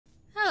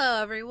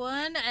Hello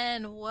everyone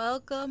and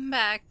welcome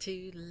back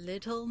to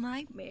Little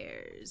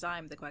Nightmares.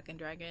 I'm the Quacking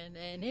Dragon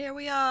and here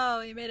we are.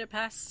 We made it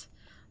past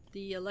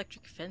the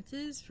electric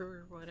fences.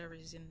 For whatever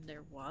reason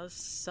there was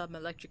some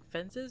electric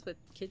fences with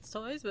kids'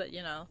 toys, but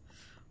you know,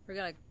 we're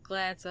gonna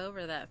glance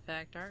over that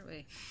fact, aren't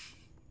we?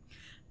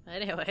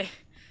 Anyway,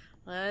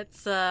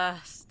 let's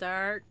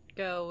start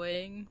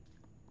going.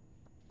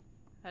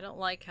 I don't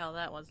like how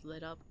that one's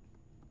lit up.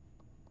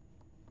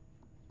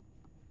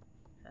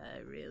 I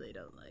really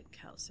don't like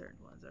how certain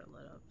ones are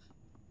lit up.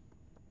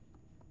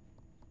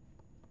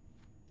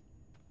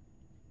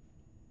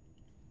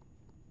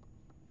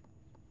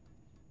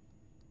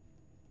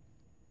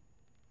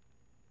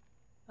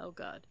 Oh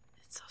god,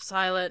 it's so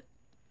silent.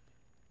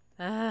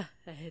 I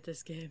hate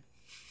this game.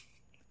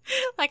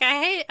 Like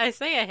I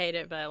say I hate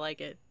it, but I like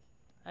it.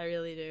 I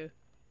really do.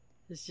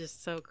 It's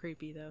just so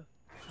creepy though.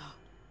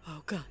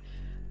 Oh god.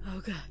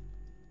 Oh god.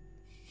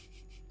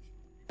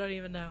 I don't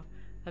even know.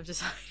 I'm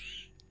just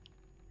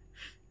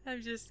I'm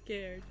just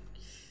scared.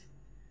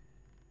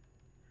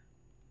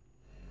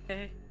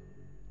 Okay.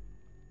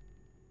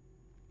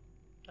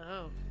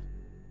 Oh.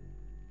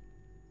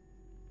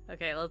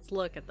 Okay, let's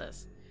look at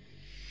this.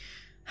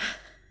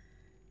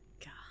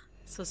 God,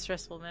 so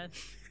stressful, man.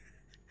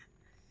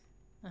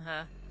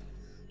 Uh-huh.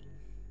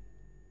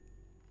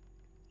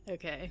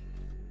 Okay.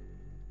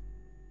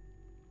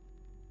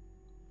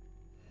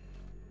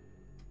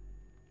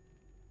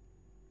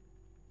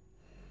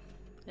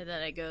 And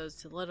then it goes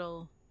to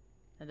little,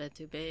 and then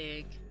to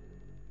big,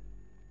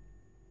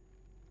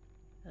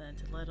 and then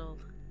to little.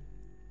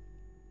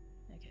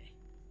 Okay.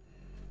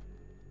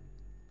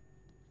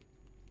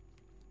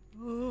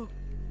 Oh,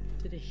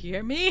 did it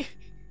hear me?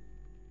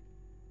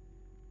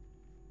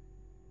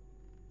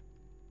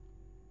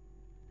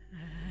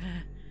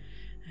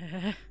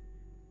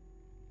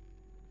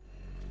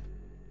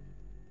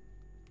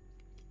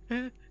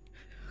 Oh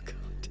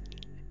god.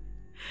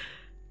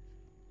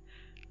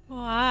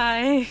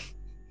 Why?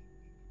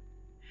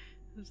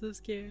 I'm so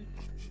scared.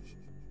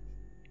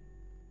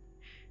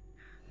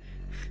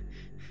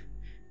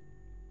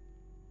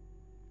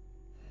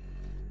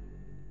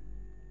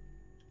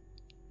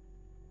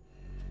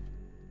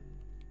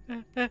 Oh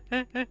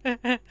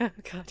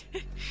god.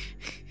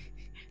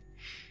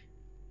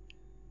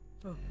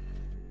 Oh,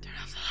 turn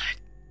off the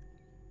light.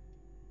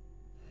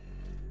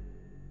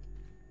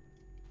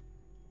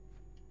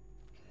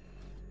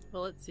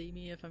 Will it see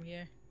me if I'm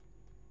here?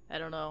 I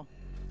don't know.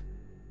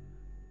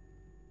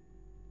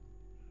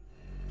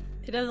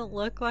 It doesn't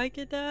look like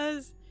it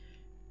does.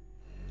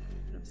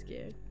 I'm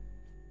scared.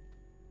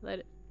 Let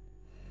it.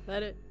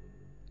 Let it.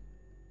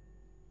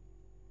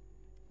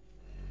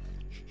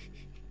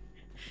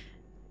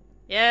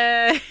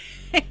 Yeah.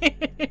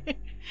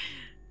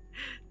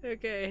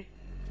 Okay.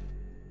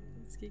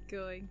 Let's keep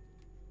going.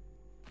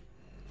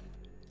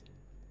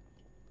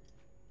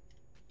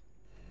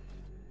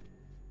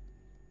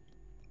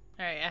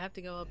 Alright, I have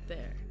to go up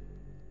there.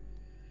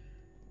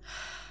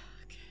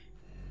 Okay.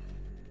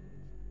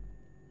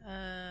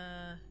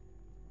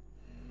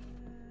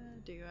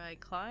 Do I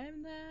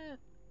climb that?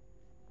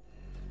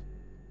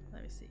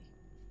 Let me see.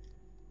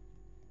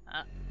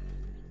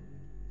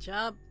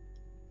 Jump.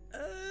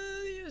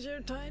 Use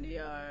your tiny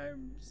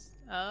arms.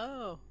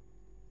 Oh.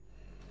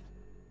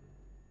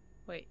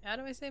 Wait, how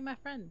do I save my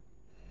friend?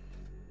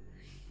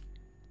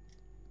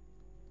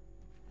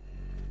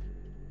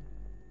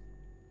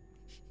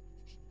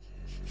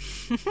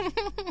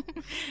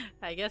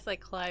 I guess I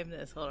climb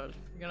this. Hold on.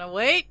 We're gonna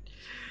wait.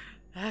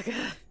 Oh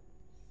god.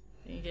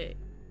 Okay.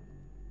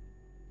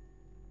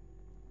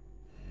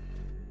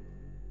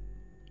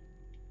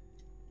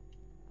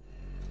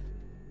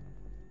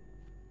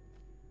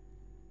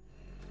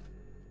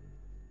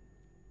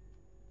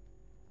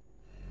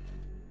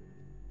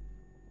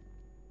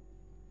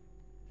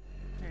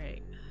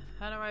 Alright.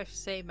 How do I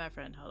save my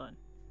friend? Hold on.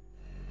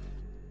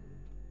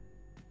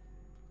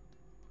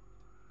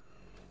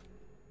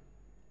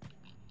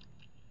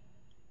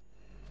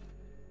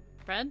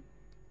 Friend?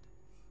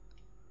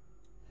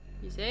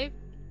 You saved?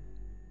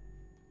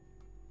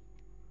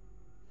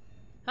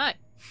 Hi.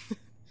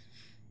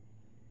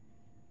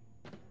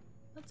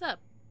 What's up?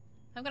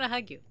 I'm gonna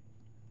hug you.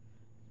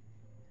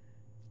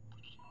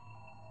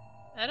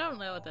 I don't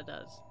know what that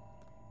does,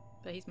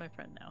 but he's my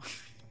friend now.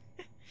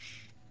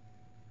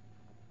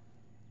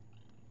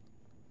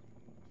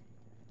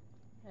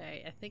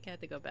 Alright, I think I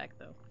have to go back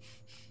though.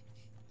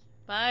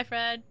 Bye,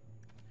 Fred.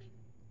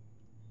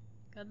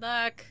 Good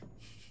luck.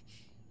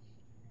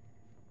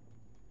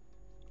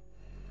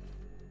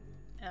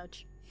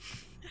 Ouch.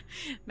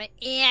 My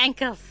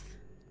ankles.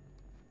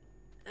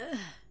 Ugh.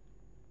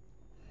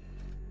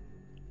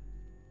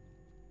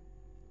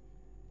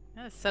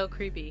 That's so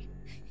creepy.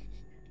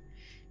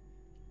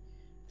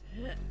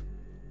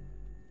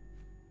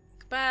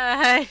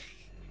 Goodbye.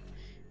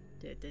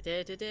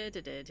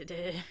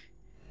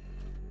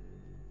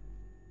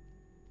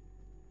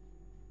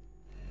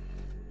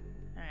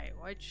 Alright,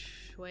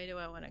 which way do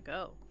I want to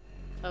go?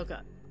 Oh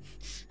god.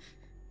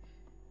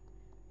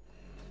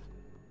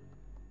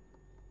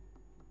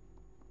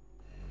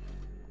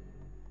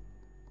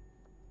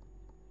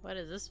 What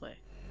is this way?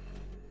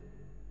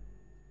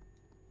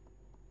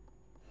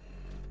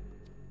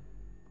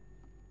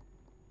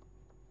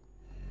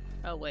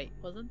 Oh wait,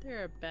 wasn't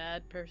there a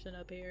bad person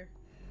up here?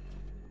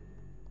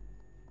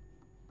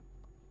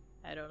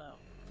 I don't know.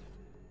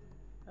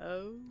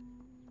 Oh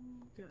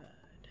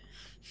god.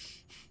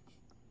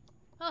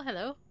 Oh,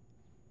 hello.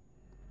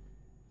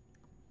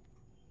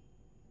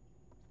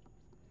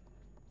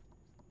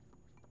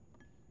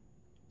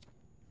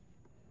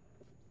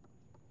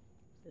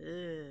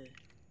 Ugh.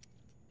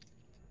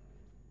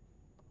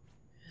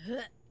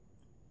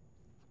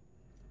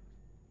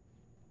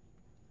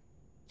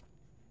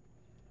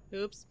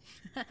 Oops.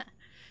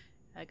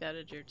 I got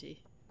a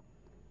dirty.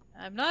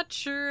 I'm not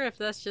sure if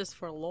that's just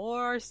for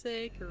lore's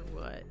sake or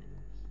what.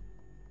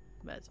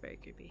 But it's very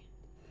creepy.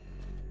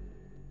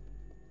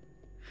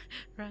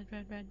 Run,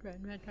 run, run, run,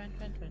 run, run, run,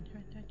 run, run,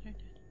 run, run, run.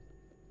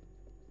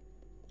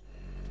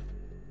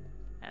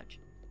 Ouch.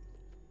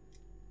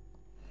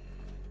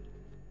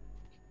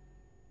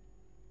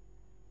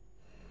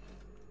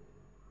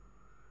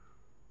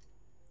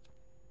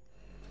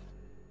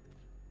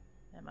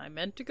 Am I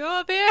meant to go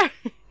up here?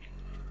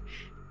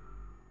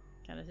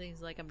 Kinda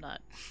seems like I'm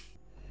not.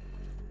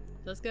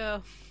 Let's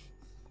go.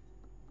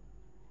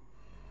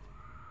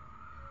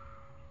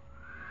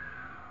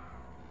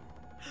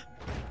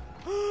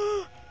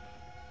 Oh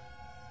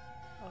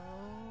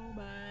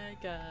my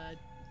god.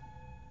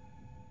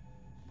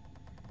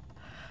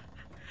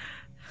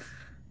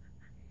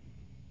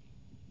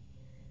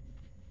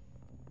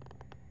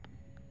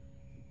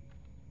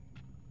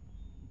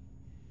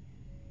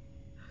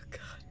 Oh god.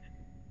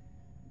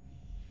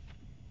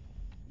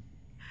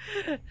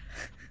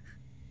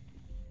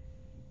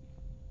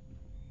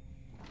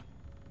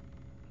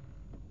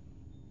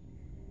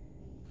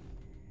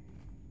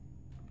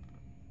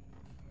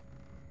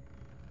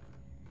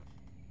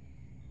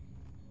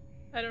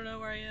 I don't know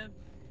where I am.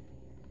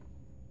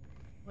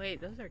 Wait,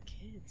 those are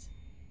kids.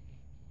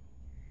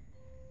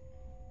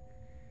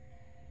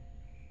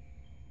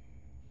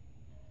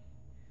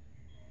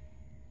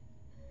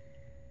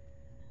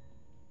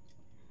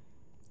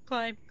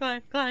 Climb,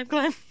 climb, climb,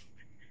 climb.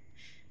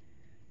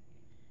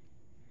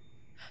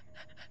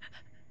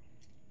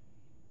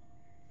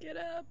 Get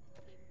up.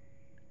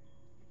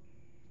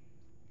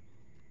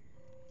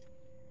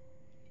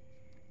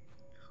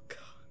 Oh god.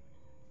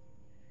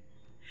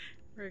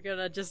 We're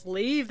gonna just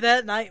leave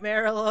that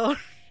nightmare alone.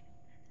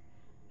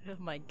 Oh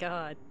my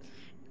god.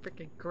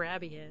 Freaking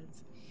grabby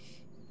hands.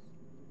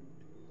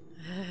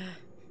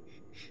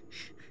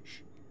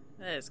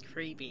 That is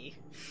creepy.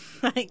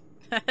 Like,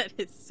 that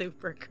is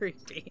super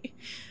creepy.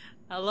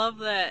 I love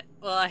that.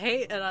 Well, I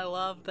hate and I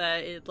love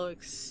that it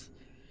looks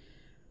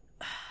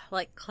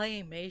like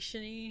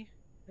claymation-y.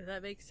 Does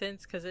that make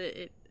sense? Because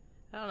it,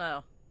 I don't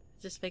know.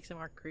 It just makes it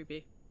more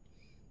creepy.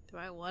 Do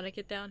I want to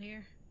get down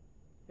here?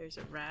 There's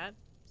a rat.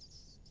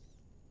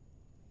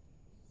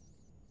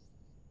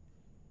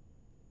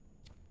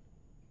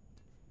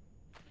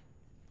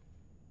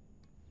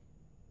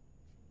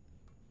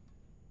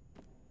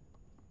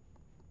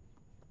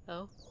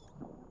 Oh.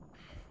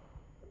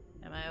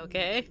 Am I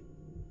okay?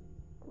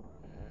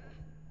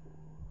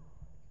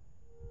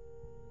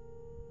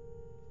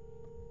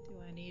 Do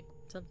I need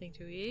something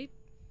to eat?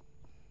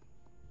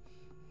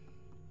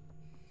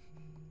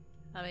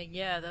 I mean,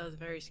 yeah, that was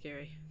very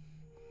scary.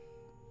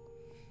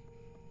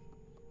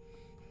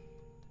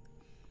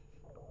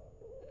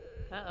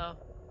 Uh-oh.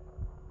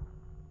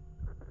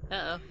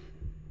 Uh-oh.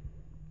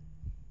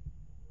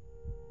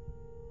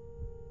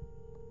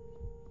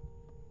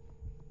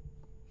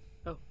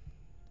 Oh.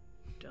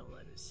 Don't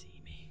let it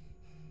see me.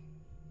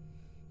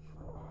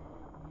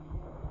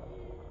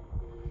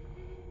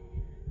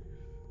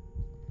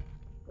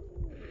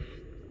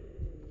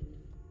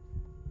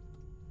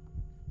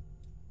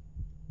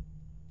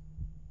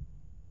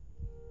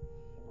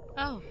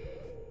 Oh.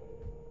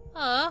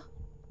 Aw.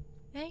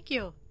 Thank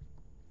you.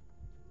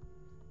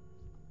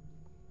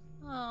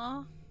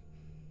 Aw.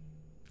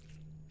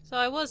 So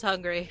I was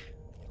hungry.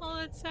 Oh,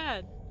 that's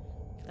sad.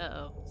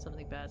 Uh-oh.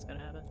 Something bad's gonna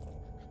happen.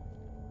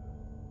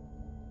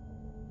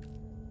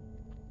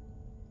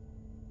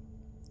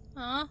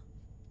 Aw.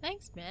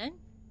 Thanks, man.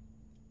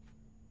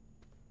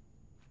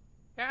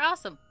 You're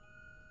awesome.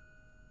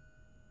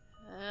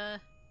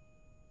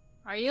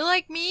 Are you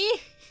like me?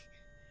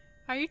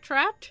 Are you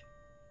trapped?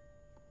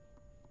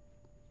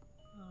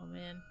 Oh,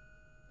 man.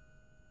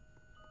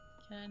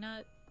 Can I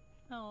not?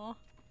 Oh,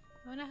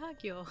 I wanna hug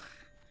you.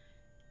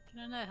 Can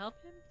I not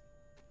help him?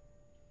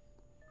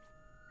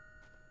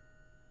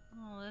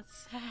 Oh,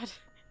 that's sad.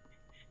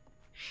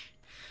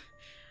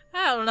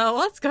 I don't know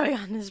what's going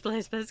on in this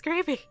place, but it's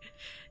creepy.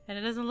 And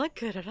it doesn't look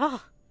good at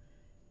all.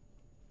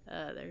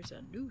 There's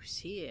a noose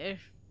here.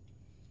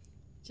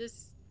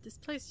 This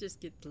place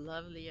just gets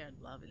lovelier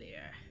and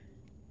lovelier.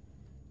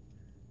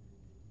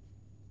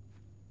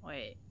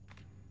 Wait.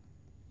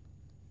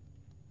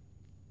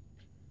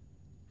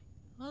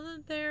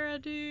 Wasn't there a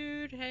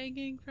dude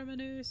hanging from a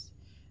noose?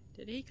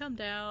 Did he come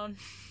down?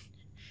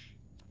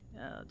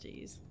 Oh,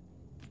 jeez.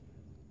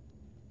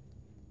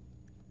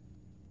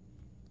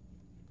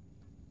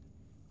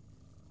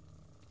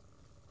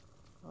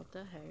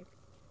 What the heck?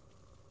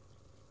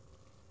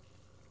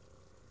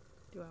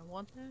 Do I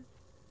want that?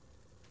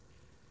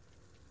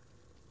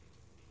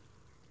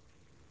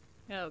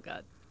 Oh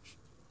god.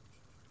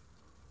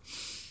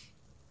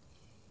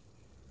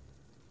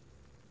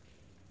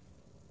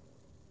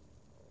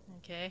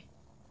 Okay.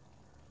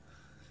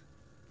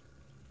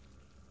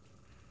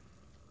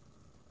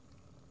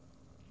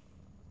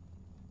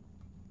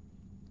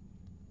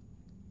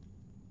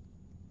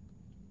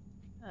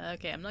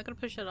 Okay, I'm not gonna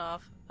push it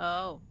off.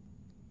 Oh.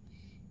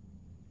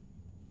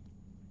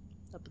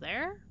 Up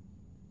there?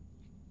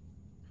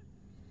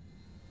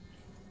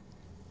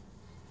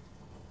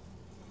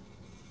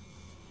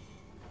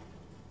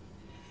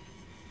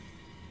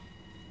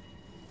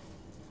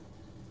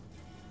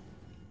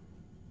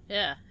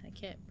 Yeah, I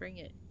can't bring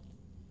it.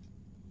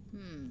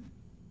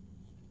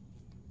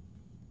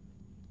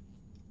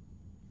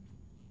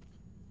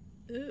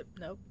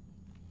 Nope.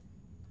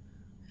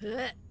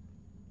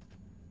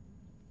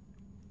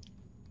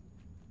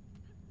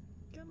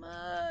 Come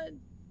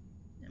on!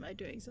 Am I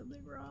doing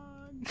something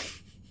wrong?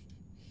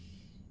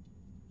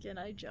 Can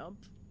I jump?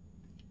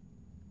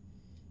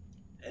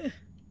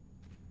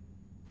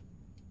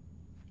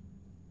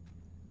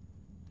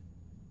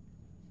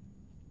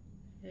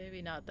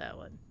 Maybe not that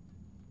one.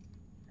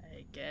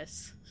 I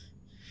guess.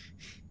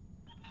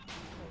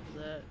 What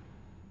was that?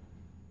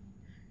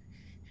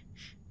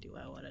 Do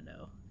I want to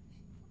know?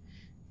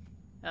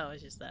 Oh,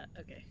 it's just that.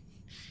 Okay.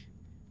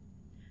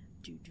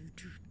 Do do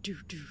do do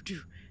do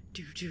do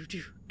do do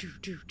do do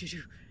do do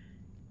do.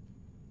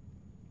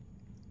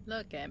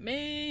 Look at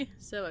me,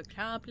 so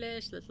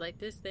accomplished. Let's light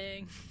this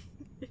thing.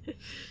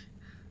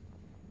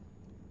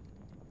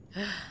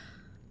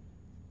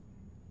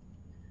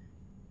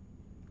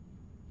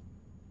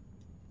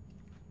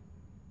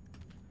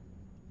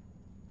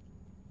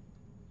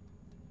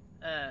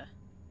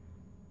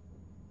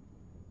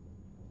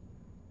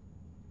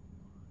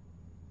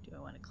 Do I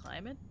want to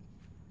climb it?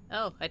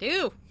 Oh, I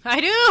do!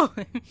 I do!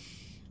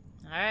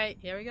 Alright,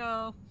 here we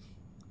go.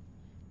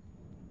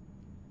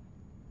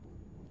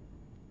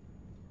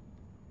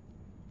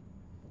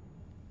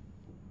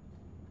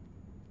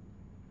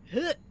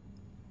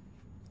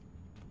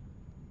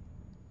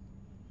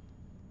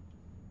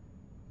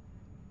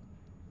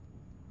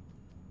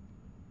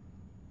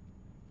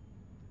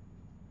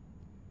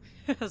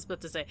 I was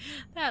about to say,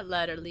 that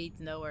ladder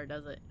leads nowhere,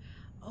 does it?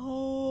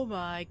 Oh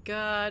my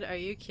god, are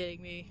you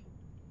kidding me?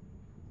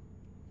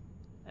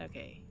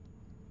 Okay.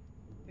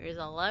 Here's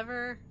a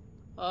lever.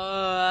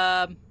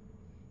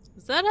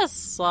 Is that a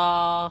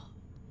saw?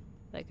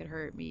 That could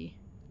hurt me.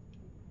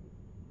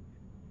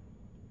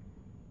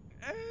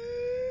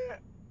 I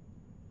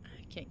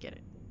can't get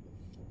it.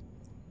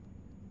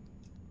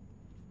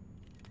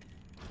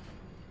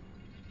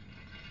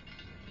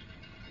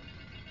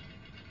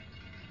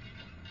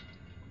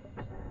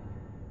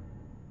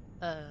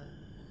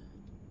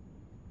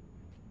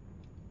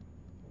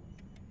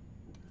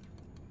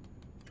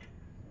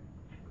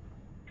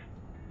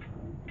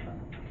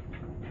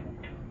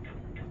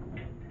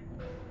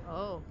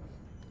 Oh.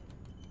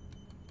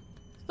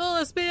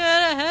 Full speed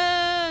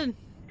ahead!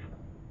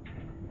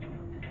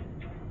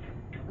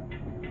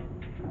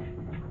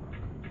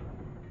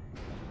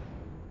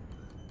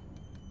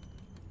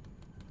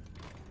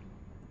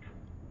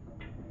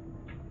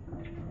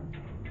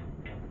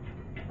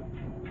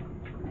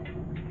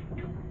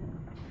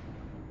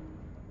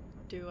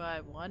 Do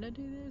I want to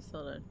do this?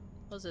 Hold on.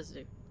 What's this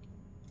do?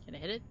 Can I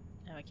hit it?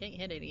 No, I can't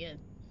hit it again.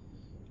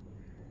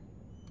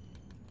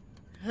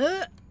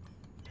 Huh!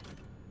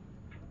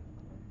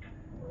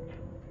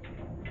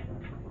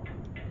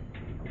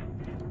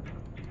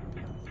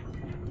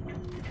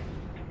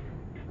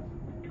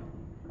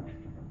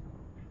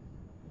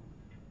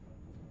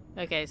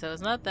 Okay, so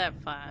it's not that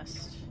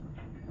fast.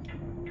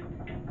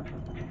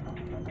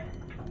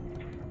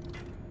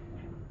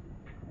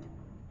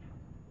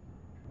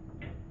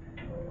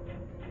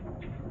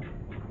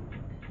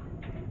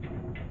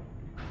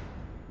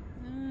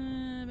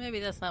 Maybe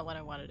that's not what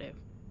I want to do.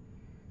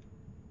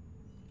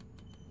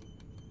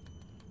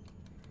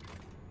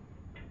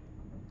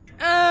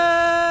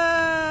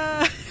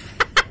 Ow!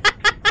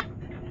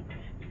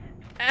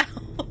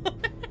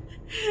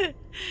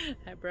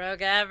 I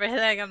broke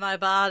everything in my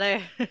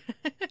body.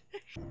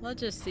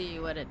 Let's just see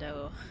what it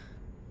do.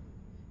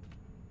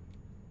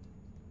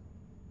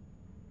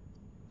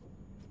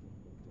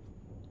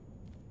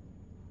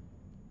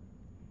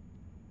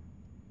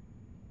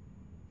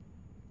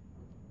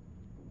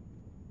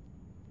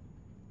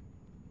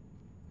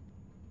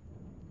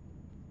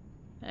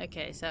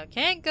 Okay, so I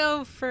can't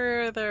go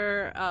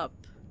further up.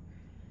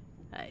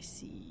 I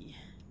see.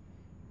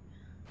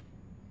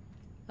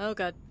 Oh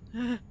god.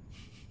 Alright.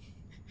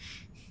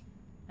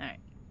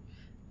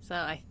 So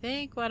I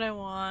think what I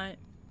want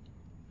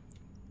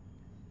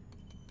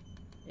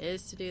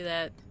is to do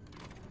that.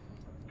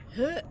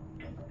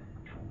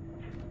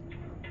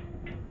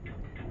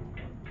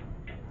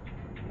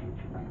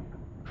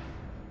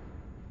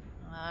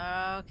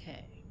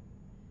 Okay.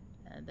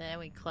 And then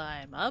we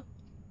climb up.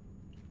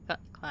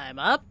 Climb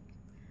up.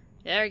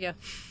 There we go.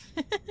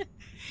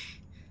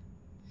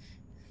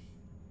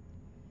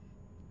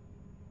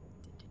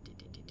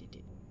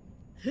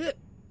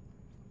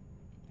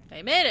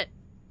 I made it!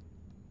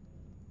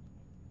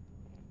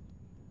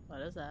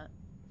 What is that?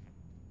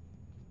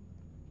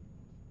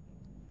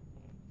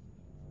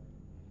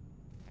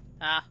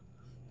 Ah.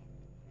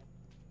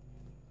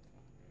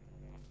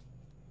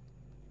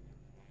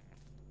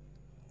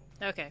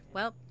 Okay,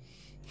 well.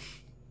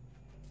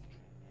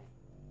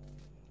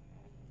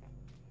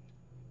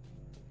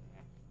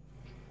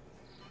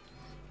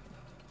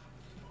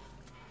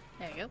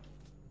 There you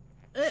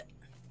go.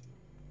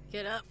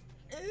 Get up.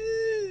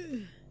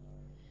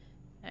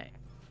 Alright.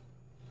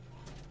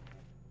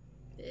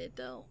 It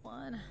don't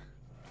want.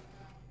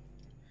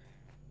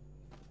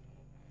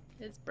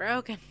 It's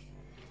broken.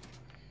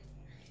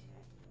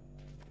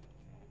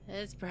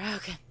 It's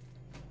broken.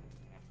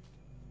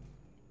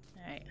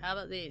 Alright, how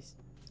about these?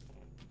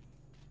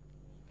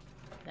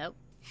 Nope.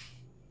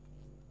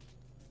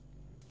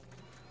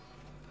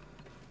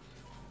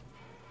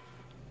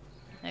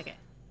 Okay.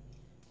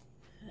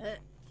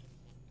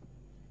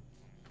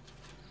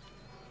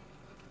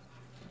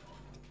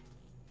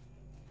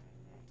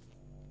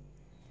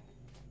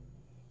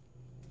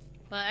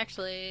 Well,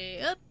 actually,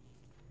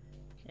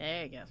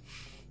 there you go.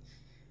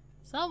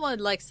 Someone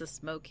likes to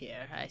smoke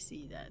here. I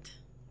see that.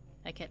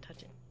 I can't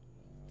touch it.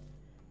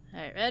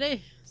 Alright,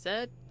 ready?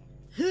 Set.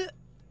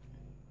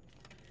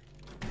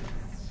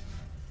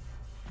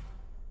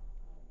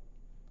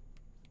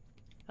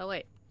 Oh,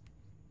 wait.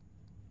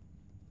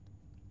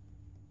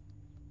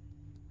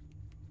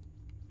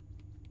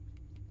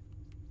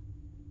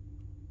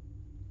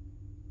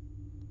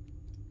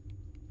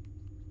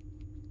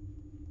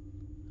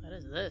 What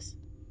is this?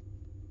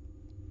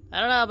 I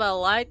don't know about a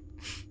light.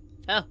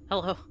 Oh,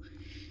 hello.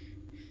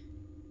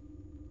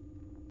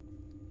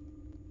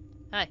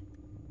 Hi.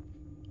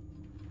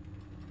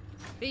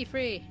 Be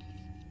free.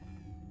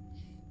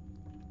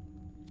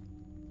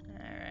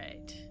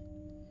 Alright.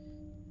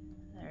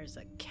 There's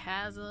a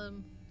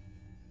chasm.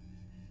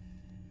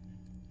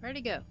 Where'd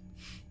he go?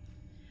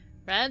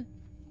 Red?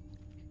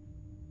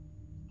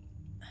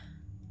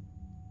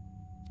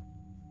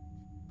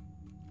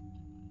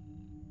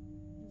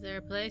 Is there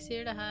a place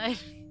here to hide?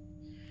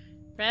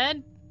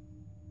 Red?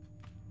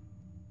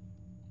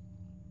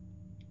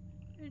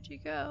 Where'd you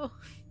go?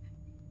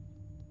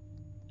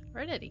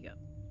 Where did he go?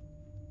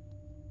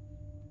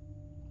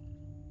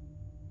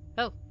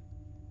 Oh.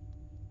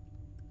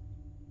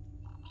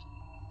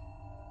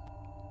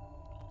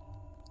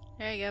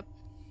 There you go.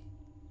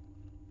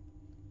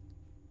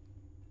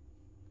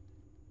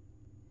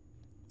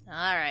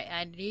 Alright,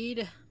 I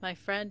need my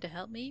friend to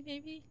help me,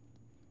 maybe?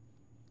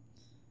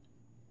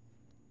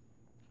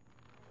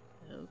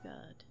 Oh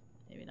god.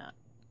 Maybe not.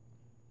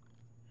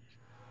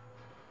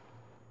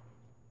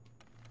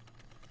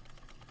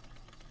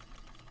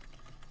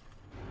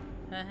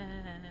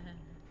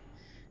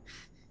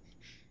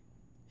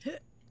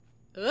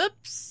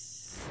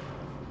 Oops!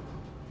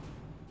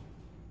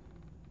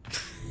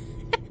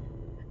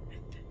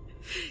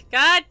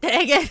 God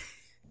dang it!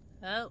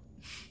 Oh.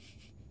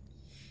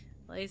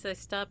 At least I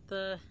stopped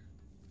the...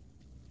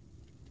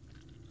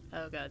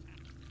 Oh god.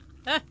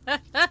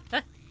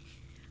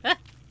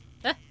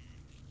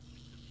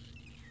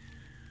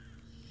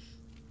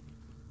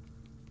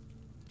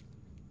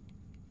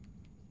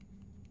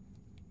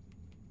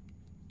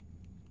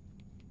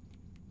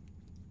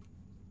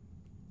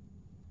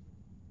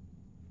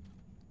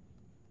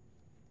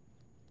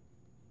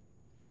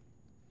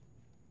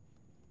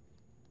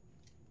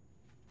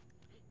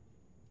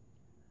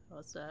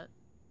 What's that?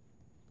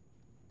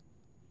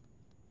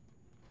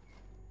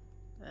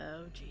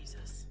 Oh,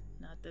 Jesus.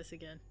 Not this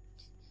again.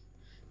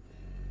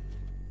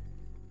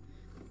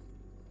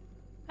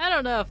 I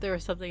don't know if there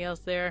was something else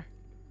there.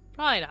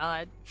 Probably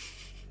not.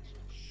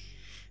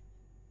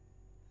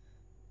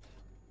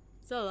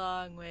 It's a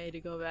long way to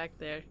go back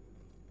there.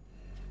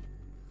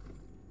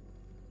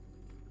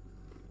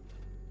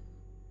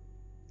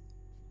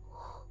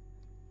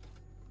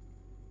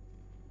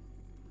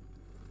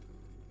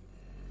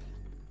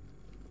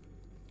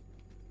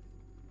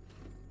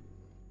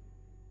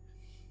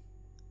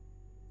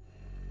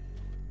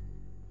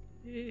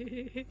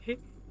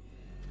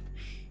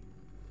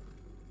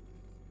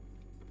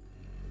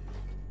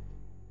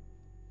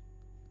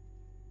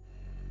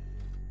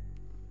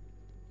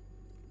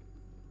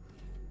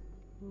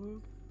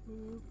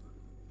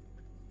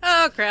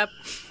 Oh crap.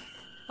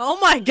 Oh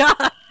my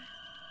god.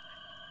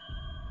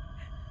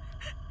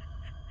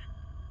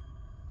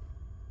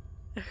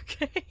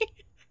 Okay.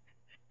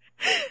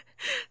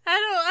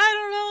 I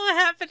don't know what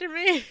happened to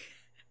me.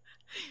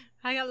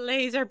 I got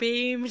laser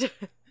beamed.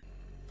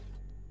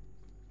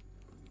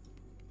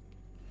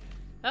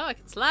 Oh, I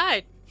can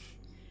slide.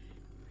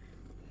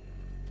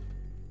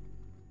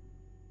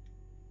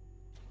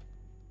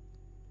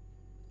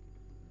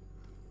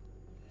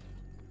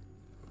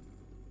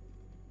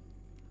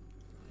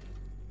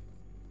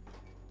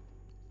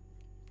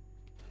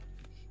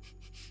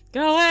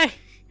 Go away.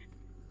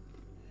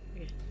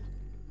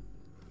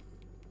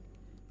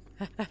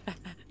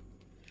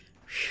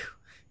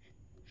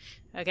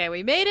 Okay,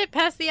 we made it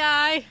past the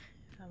eye.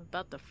 I'm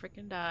about to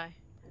freaking die.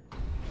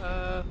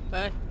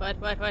 What?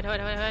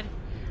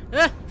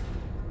 Ah!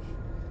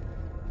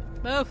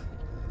 Move!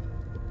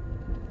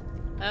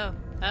 Oh.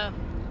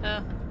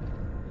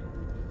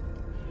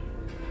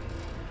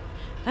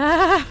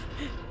 Ah!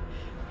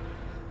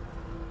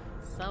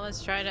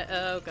 Someone's trying to.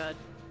 Oh god.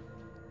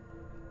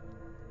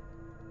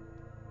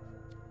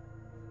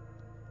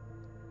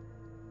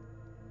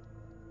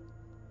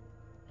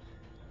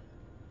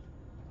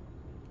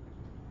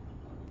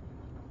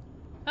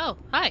 Oh,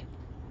 hi.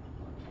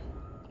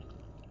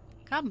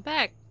 Come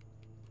back.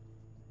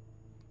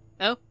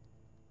 Oh.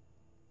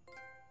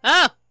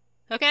 Oh!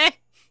 Okay.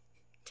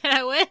 Did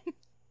I win?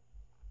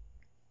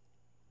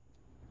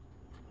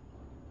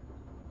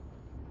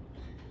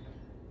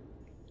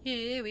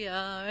 Here we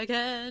are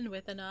again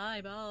with an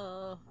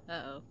eyeball.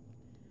 Uh-oh.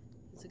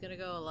 Is it gonna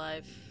go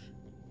alive?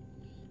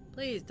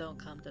 Please don't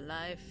come to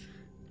life.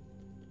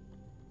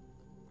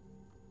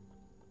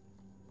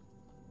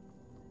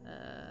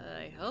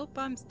 I hope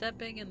I'm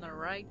stepping in the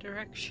right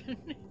direction.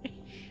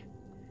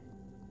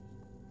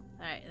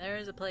 Alright, there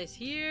is a place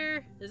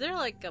here. Is there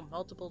like a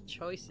multiple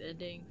choice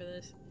ending for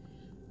this?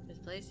 There's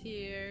a place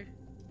here.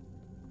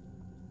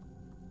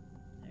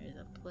 There's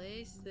a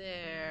place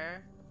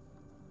there.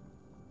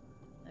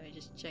 Let me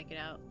just check it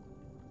out.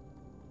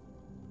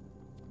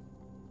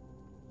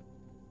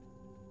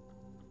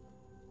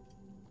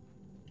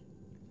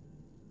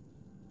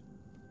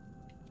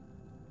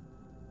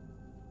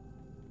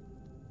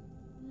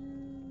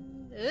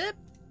 Oop.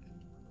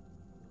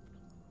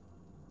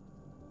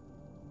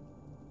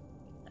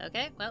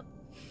 Okay, well,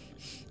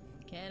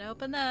 can't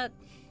open that.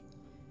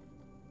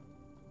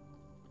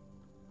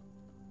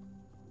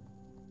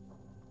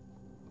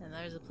 And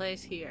there's a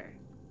place here.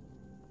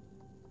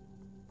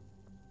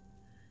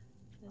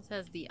 This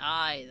has the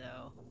eye,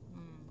 though.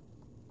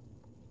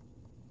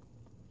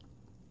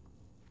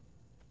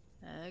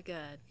 Oh,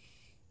 God.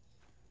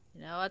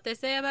 You know what they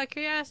say about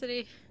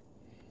curiosity.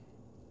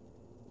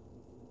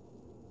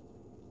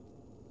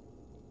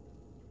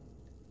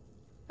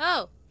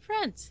 Oh,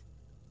 friends!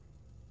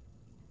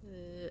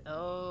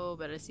 Oh,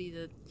 but I see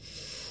the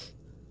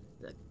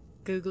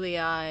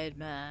googly-eyed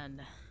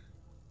man.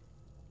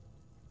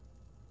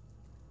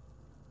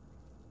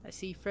 I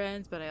see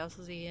friends, but I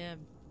also see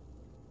him.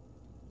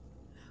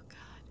 Oh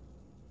god.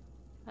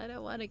 I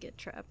don't want to get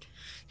trapped.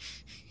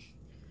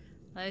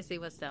 Let me see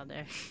what's down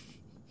there.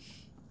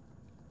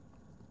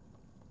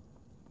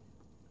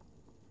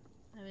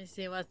 Let me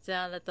see what's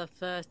down at the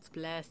first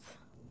place.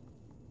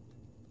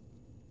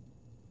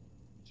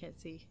 Can't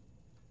see.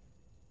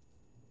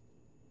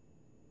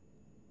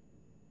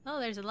 Oh,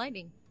 there's a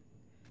lightning.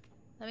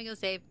 Let me go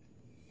save.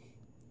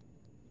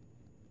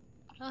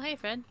 Oh, hey,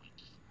 friend.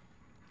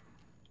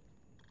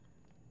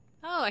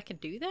 Oh, I can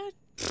do that?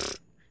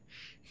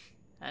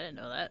 I didn't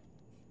know that.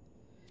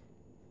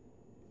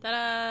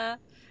 Ta-da!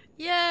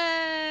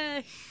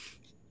 Yay!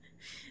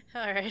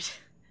 Alright.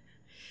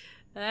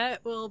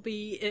 That will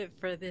be it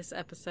for this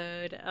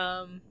episode.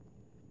 I'm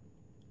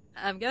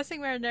guessing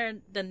we're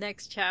in the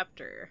next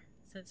chapter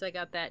since I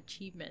got that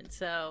achievement,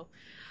 so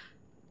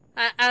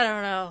I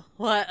don't know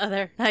what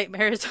other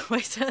nightmares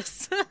await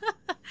us.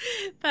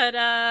 But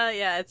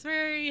yeah, it's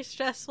very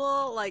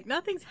stressful. Like,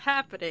 nothing's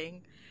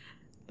happening,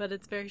 but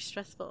it's very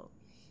stressful.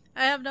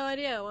 I have no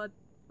idea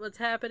what's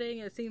happening.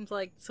 It seems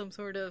like some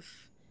sort of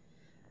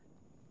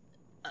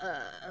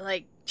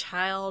like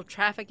child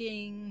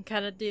trafficking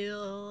kind of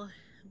deal,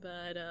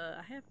 but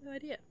I have no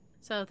idea.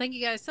 So thank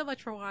you guys so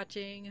much for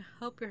watching.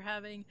 Hope you're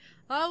having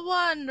a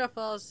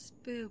wonderful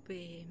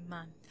spoopy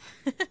month.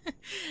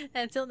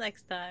 Until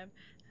next time,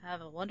 have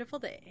a wonderful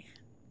day.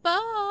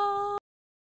 Bye!